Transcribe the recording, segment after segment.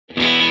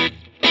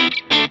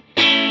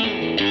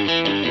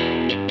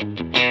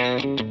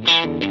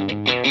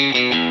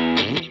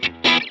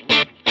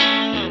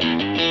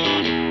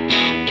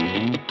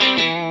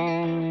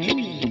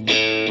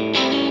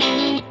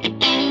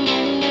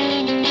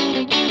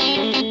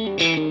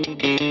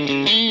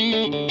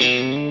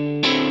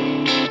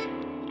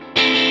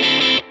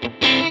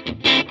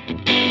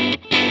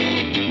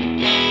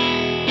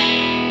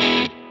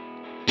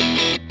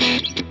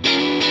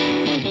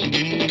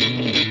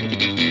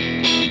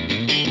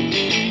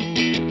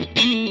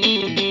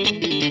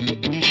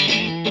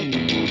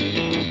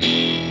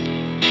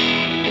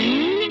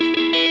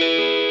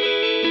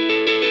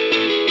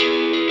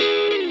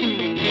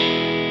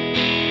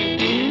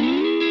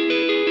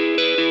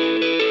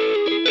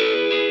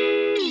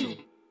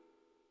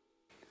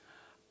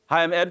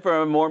Hi, I'm Ed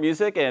from More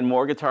Music and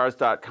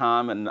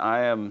MoreGuitars.com, and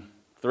I am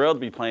thrilled to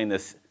be playing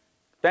this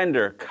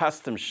Fender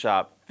Custom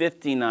Shop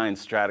 59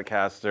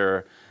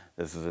 Stratocaster.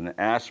 This is an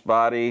ash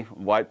body,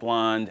 white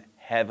blonde,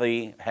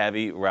 heavy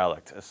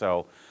relic.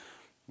 So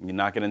you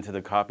knock it into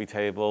the coffee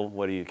table,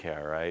 what do you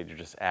care, right? You're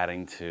just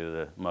adding to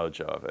the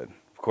mojo of it.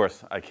 Of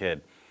course, I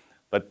kid.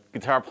 But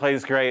guitar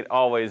plays great,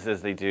 always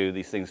as they do.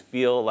 These things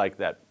feel like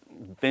that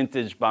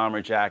vintage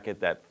bomber jacket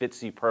that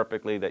fits you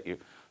perfectly, that you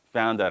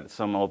found at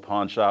some old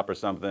pawn shop or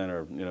something,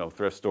 or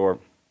thrift store.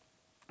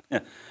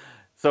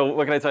 So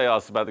what can I tell you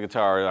else about the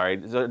guitar? All right,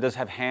 it does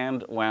have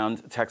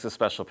hand-wound Texas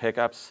special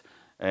pickups,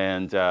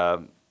 and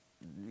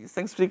these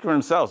things speak for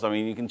themselves. I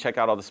mean, you can check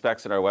out all the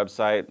specs at our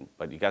website,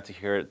 but you got to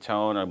hear it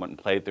tone. I went and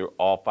played through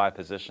all 5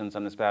 positions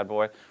on this bad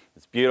boy.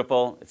 It's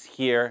beautiful. It's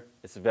here.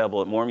 It's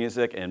available at More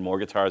Music and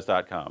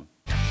MoreGuitars.com.